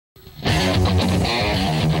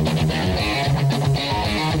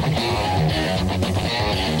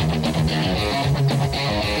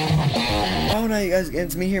Oh no, you guys,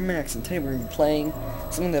 it's me here, Max, and today we're going to be playing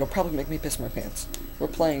something that'll probably make me piss my pants. We're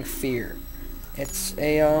playing Fear. It's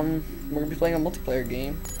a, we're going to be playing a multiplayer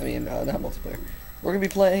game. I mean, not multiplayer. We're going to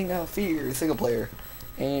be playing, Fear, single player.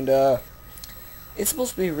 And, it's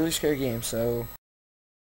supposed to be a really scary game, so...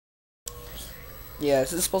 Yeah,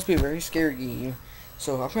 this is supposed to be a very scary game,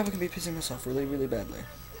 so I'm probably going to be pissing myself really, really badly.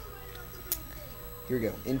 Here we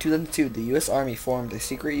go. In 2002, the U.S. Army formed a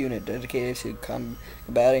secret unit dedicated to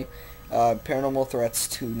combating paranormal threats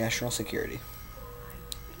to national security.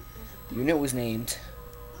 The unit was named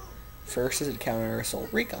First as Counter Assault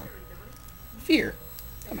Recon. Fear.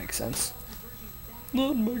 That makes sense.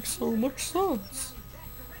 That makes so much sense.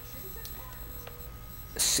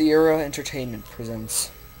 Sierra Entertainment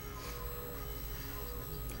presents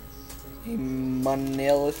a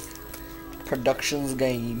Monolith Productions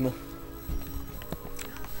game.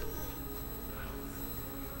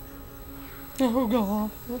 Oh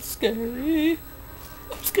god, that's scary.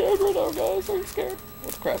 I'm scared right now, guys. Are you scared?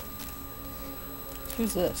 What the crap?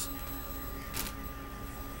 Who's this?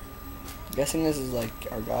 I'm guessing this is like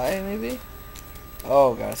our guy, maybe?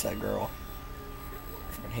 Oh god, it's that girl.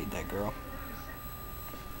 I fucking hate that girl.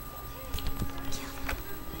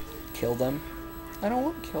 Kill them? I don't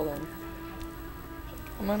want to kill them.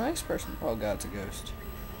 I'm a nice person. Oh god, it's a ghost.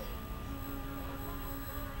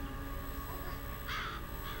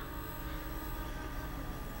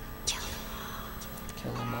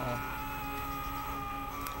 Kill them all.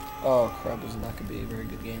 Oh crap, this is not going to be a very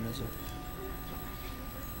good game, is it?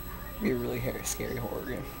 It'll be a really scary horror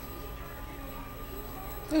game.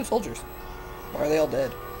 Ooh, soldiers. Why are they all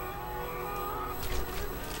dead?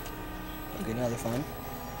 Okay, now they're fine.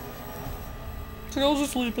 I was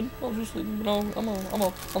just sleeping. But I'm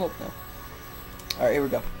up now. Alright, here we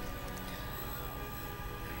go.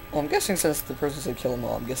 Well, I'm guessing since the person said kill them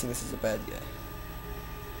all, I'm guessing this is a bad guy.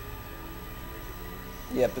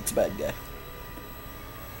 Yep, it's a bad guy.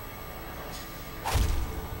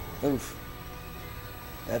 Oof.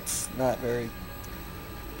 That's not very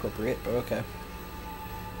appropriate, but okay.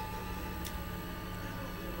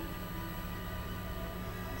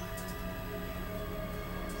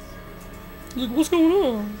 Like, what's going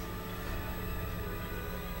on?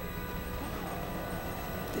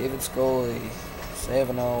 David Scully,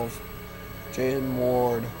 Savanov, Jaden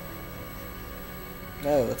Ward.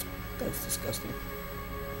 No, that's disgusting.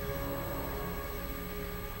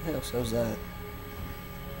 Yeah, so's that.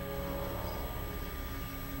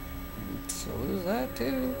 So is that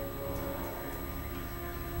too.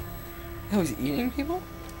 Oh, he's eating people?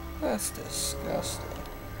 That's disgusting.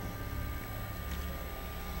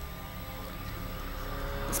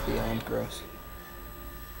 It's beyond gross.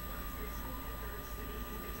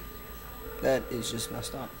 That is just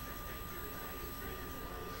messed up.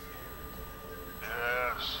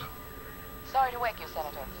 Yes. Sorry to wake you,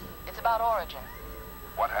 Senator. It's about Origin.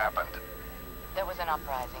 What happened? There was an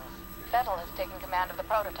uprising. Fettel has taken command of the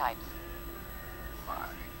prototypes. My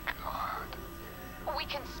God. We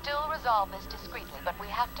can still resolve this discreetly, but we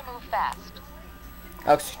have to move fast.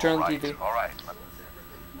 Alex, can you turn on the TV? All right.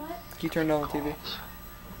 What? Can you turn on the TV?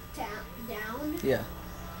 Down? Yeah. No.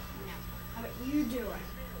 How about you do it?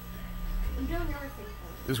 I'm doing everything.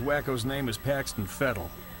 This wacko's name is Paxton Fettel.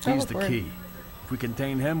 Oh, He's the word. key. If we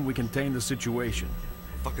contain him, we contain the situation.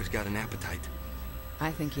 Fucker's got an appetite.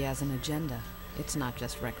 I think he has an agenda. It's not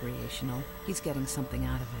just recreational. He's getting something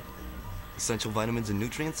out of it. Essential vitamins and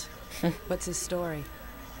nutrients? What's his story?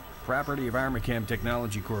 Property of Armicam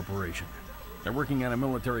Technology Corporation. They're working on a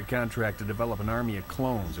military contract to develop an army of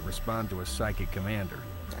clones that respond to a psychic commander.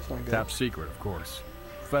 That's not good. Top secret, of course.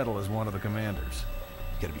 Fettel is one of the commanders.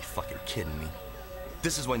 You gotta be fucking kidding me.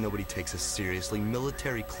 This is why nobody takes us seriously.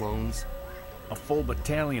 Military clones? A full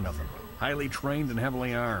battalion of them. Highly trained and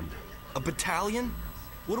heavily armed. A battalion?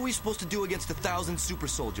 What are we supposed to do against 1,000 super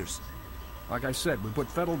soldiers? Like I said, we put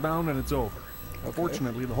Fettel down and it's over. Okay.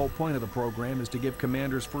 Fortunately, the whole point of the program is to give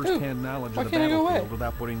commanders first-hand knowledge why of the can't I go away? battlefield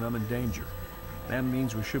without putting them in danger. That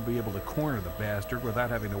means we should be able to corner the bastard without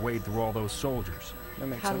having to wade through all those soldiers. That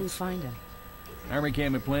makes How do we sense. find him?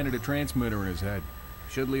 Armicam implanted a transmitter in his head.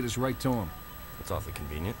 Should lead us right to him. That's awfully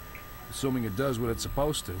convenient. Assuming it does what it's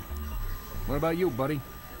supposed to. What about you, buddy?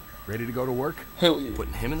 Ready to go to work? Hell yeah.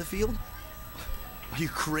 Putting him in the field? Are you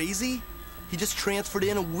crazy? He just transferred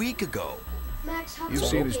in a week ago. Max, how You've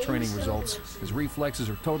seen his training results. His reflexes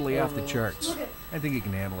are totally off the charts. Look at- I think he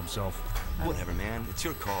can handle himself. Whatever, man. It's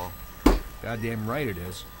your call. Goddamn right it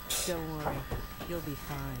is. Don't worry. You'll be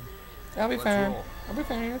fine. I'll be Let's fine. roll. I'll be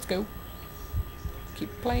fine. Let's go.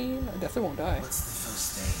 Keep playing. I definitely won't die. What's the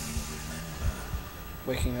first thing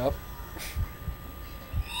waking up.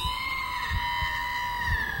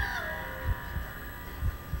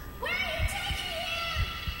 Where are you taking him?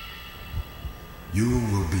 You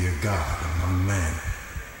will be a god among men.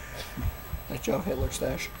 Nice job, Hitler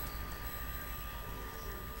stash.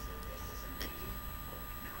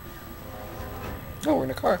 Oh, we're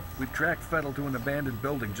in a car. We've tracked Fettel to an abandoned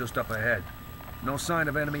building just up ahead. No sign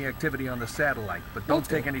of enemy activity on the satellite, but don't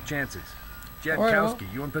take any chances.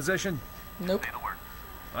 Jadkowski, you in position? Nope.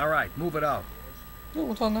 All right, move it out. No,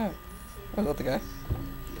 what's on that? Oh, is that the guy?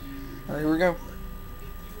 Alright, here we go.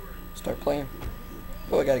 Start playing.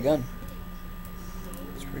 Oh, I got a gun.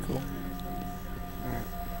 That's pretty cool. Alright,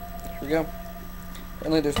 here we go.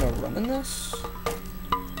 Apparently there's no run in this.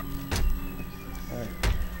 Alright.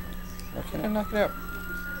 Why can't I knock it out?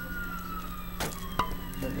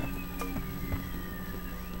 There we go.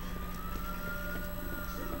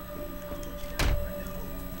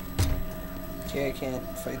 Okay, I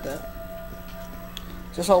can't fight that.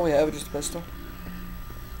 Is this all we have? Just a pistol?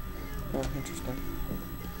 Oh, interesting.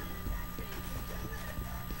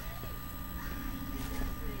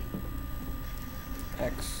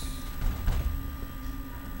 X.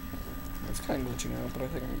 It's kind of glitching out, but I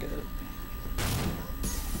think I'm gonna get it.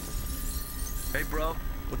 Hey, bro.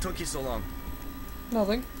 What took you so long?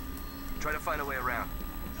 Nothing. Try to find a way around.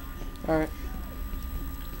 Alright.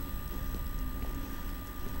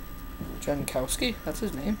 Jankowski? That's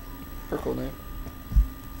his name. Pretty cool name.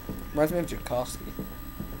 Reminds me of Jankowski.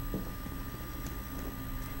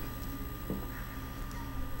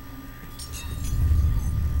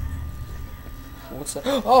 What's that?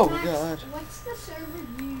 Oh my god. What's the server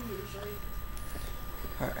you usually?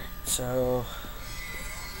 Alright, so...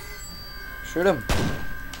 Shoot him.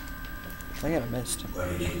 I got missed.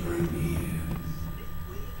 Why did you bring me here?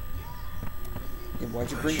 Yeah,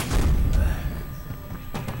 why'd you bring me?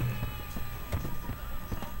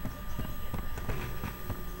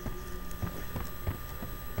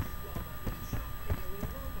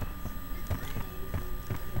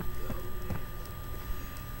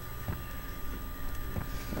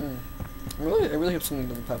 I really hope something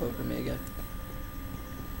doesn't pop up for me again.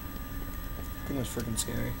 I think it was freaking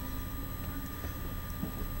scary.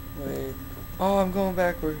 Wait. Oh, I'm going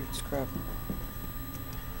backwards. Crap.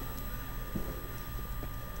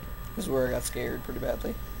 This is where I got scared pretty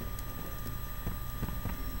badly.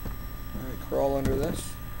 Alright, crawl under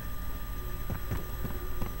this.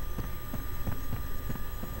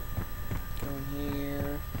 Go in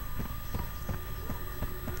here.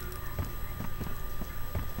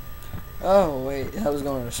 Oh, wait. I was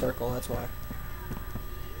going in a circle, that's why.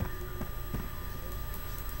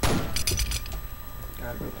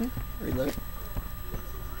 Got it open. Reload.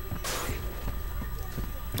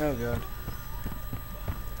 Oh, God.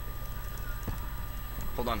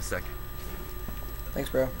 Hold on a second.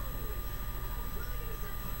 Thanks, bro.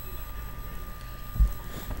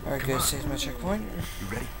 Alright, guys, save my checkpoint. You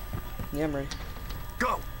ready? Yeah, I'm ready.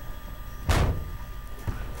 Go!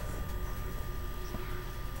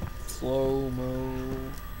 Slow-mo.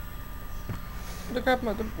 What the crap am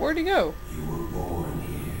I... Where'd he go? You were born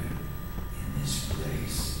here, in this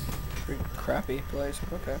place. Pretty crappy place.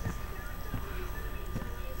 Okay.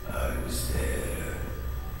 I was there.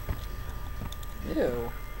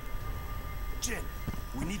 Ew. Jin,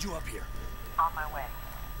 we need you up here. On my way.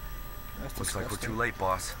 That's Looks like we're disgusting. too late,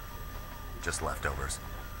 boss. Just leftovers.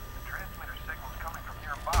 The transmitter signal's coming from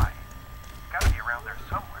nearby. Gotta be around there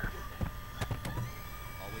somewhere.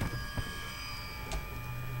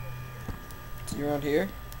 Is he around here?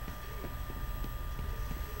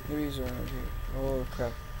 Maybe he's around here. Oh,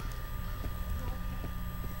 crap.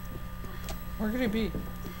 Where could he be?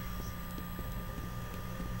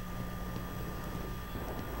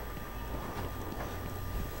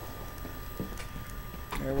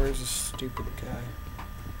 Yeah, where's this stupid guy?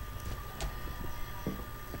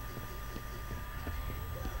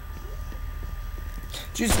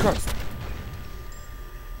 Jesus Christ!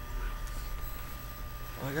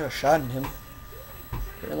 Oh, I got a shot in him.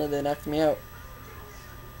 Apparently they knocked me out.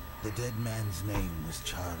 The dead man's name was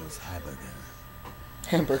Charles Hamburger.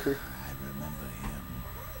 Hamburger. I remember him.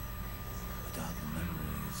 But are the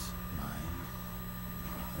memories mine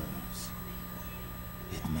or hers?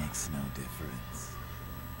 It makes no difference.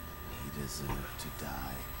 He deserved to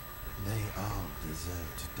die. They all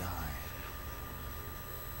deserve to die.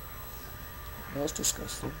 That's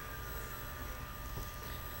disgusting.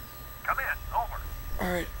 Come in. Over.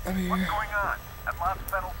 Alright, I'm here. What's going on? I've lost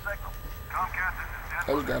Fettel's signal. Comcast is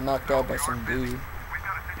I just got knocked out by some dude. We've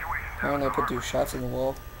got a situation down Apparently I the put harbor. 2 shots in the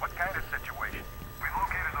wall. What kind of situation? We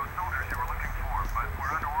located those soldiers you were looking for, but we're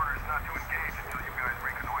under orders not to engage until you guys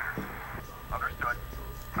reconnoiter. Understood.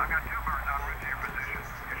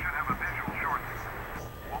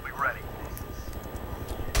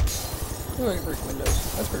 I can break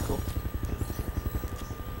windows. That's pretty cool.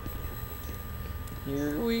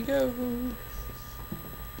 Here we go. What do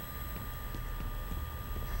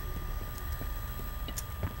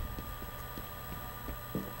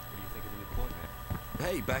you think of the new point, man?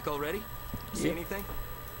 Hey, back already? See Yep. anything?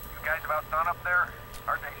 You guys about done up there?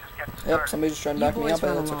 Our day's just getting started. Yep, somebody's just trying to You knock me boys out, but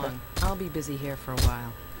run that's okay. along. I'll be busy here for a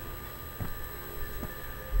while.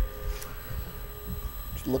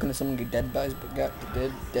 Just looking at someone get dead guy's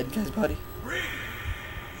guy's body.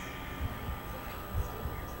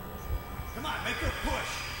 Come on, make her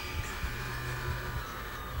push.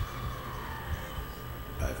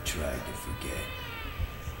 I've tried to forget.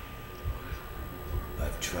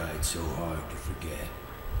 I've tried so hard to forget.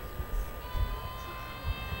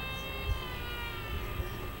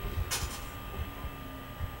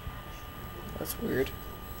 That's weird.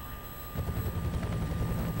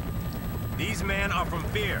 These men are from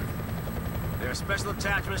Fear. They are special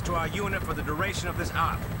attachments to our unit for the duration of this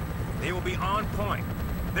op. They will be on point.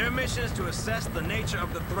 Their mission is to assess the nature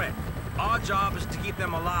of the threat. Our job is to keep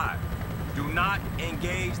them alive. Do not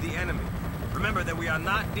engage the enemy. Remember that we are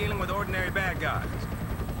not dealing with ordinary bad guys.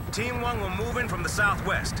 Team 1 will move in from the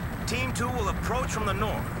southwest. Team 2 will approach from the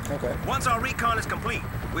north. Okay. Once our recon is complete,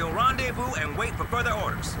 we'll rendezvous and wait for further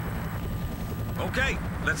orders. Okay,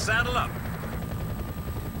 let's saddle up.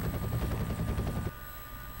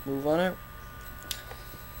 Move on out.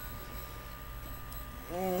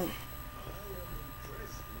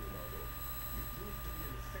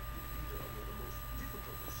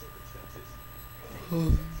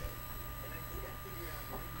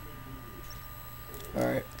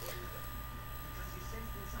 Alright.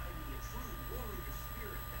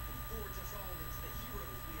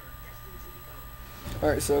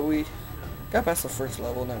 Alright, so we got past the first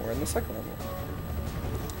level, now we're in the second level.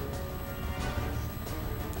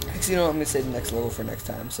 Actually, you know what, I'm going to save the next level for next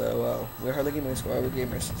time. So, we're HardlyGamers,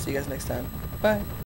 HardlyGamers. See you guys next time. Bye.